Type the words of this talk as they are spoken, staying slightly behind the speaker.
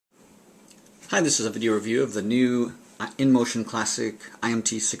Hi, this is a video review of the new InMotion Classic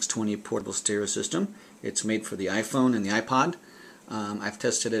IMT620 portable stereo system. It's made for the iPhone and the Ipod. I've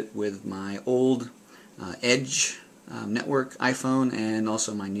tested it with my old Edge network iPhone and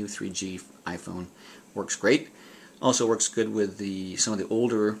also my new 3G iPhone. Works great. Also works good with some of the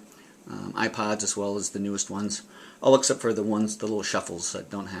older iPods as well as the newest ones. All except for the little shuffles that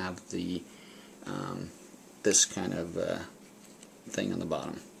don't have the this kind of thing on the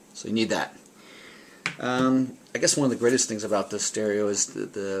bottom. So you need that. I guess one of the greatest things about this stereo is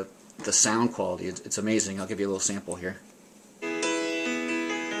the sound quality. It's amazing. I'll give you a little sample here.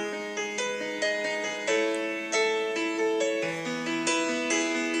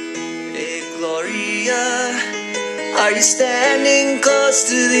 Hey Gloria, are you standing close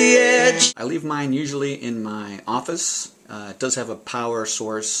to the edge? I leave mine usually in my office. It does have a power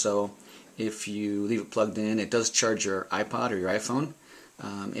source, so if you leave it plugged in, it does charge your iPod or your iPhone.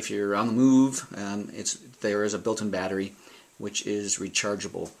 If you're on the move, there is a built-in battery which is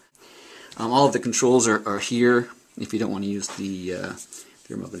rechargeable. All of the controls are here if you don't want to use the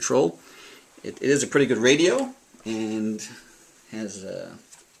remote control. It is a pretty good radio and has an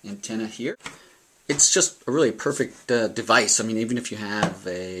antenna here. It's just a really perfect device. I mean, even if you have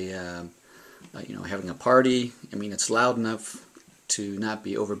having a party, I mean, it's loud enough to not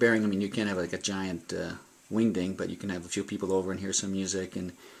be overbearing. I mean, you can't have like a giant wingding, but you can have a few people over and hear some music,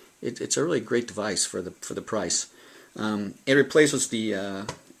 and it's a really great device for the price. It replaces the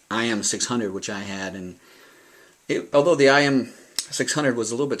IM600, which I had, and although the IM600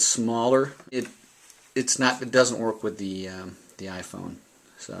 was a little bit smaller, it doesn't work with the iPhone.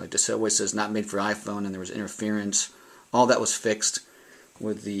 So it just always says not made for iPhone, and there was interference. All that was fixed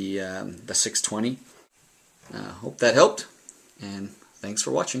with the 620. Hope that helped, and thanks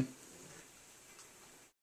for watching.